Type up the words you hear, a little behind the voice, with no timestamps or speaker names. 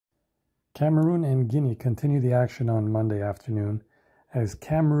Cameroon and Guinea continue the action on Monday afternoon, as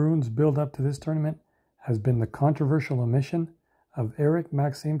Cameroon's build-up to this tournament has been the controversial omission of Eric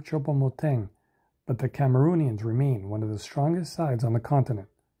Maxime Choupo-Moting, but the Cameroonians remain one of the strongest sides on the continent.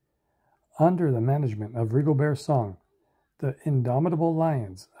 Under the management of Rigobert Song, the indomitable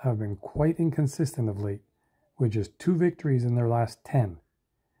Lions have been quite inconsistent of late, with just 2 victories in their last 10.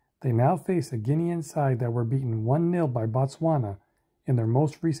 They now face a Guinean side that were beaten 1-0 by Botswana in their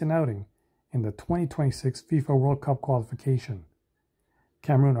most recent outing in the 2026 FIFA World Cup qualification.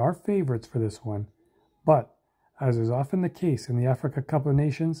 Cameroon are favorites for this one, but as is often the case in the Africa Cup of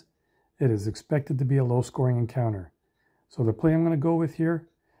Nations, it is expected to be a low-scoring encounter. So the play I'm going to go with here,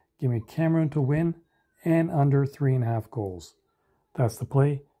 give me Cameroon to win and under 3.5 goals. That's the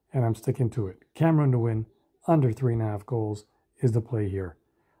play, and I'm sticking to it. Cameroon to win, under 3.5 goals is the play here.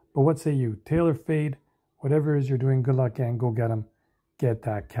 But what say you? Tailor fade, whatever it is you're doing, good luck and go get them. Get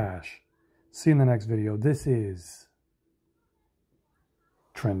that cash. See you in the next video. This is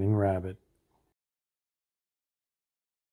Trending Rabbit.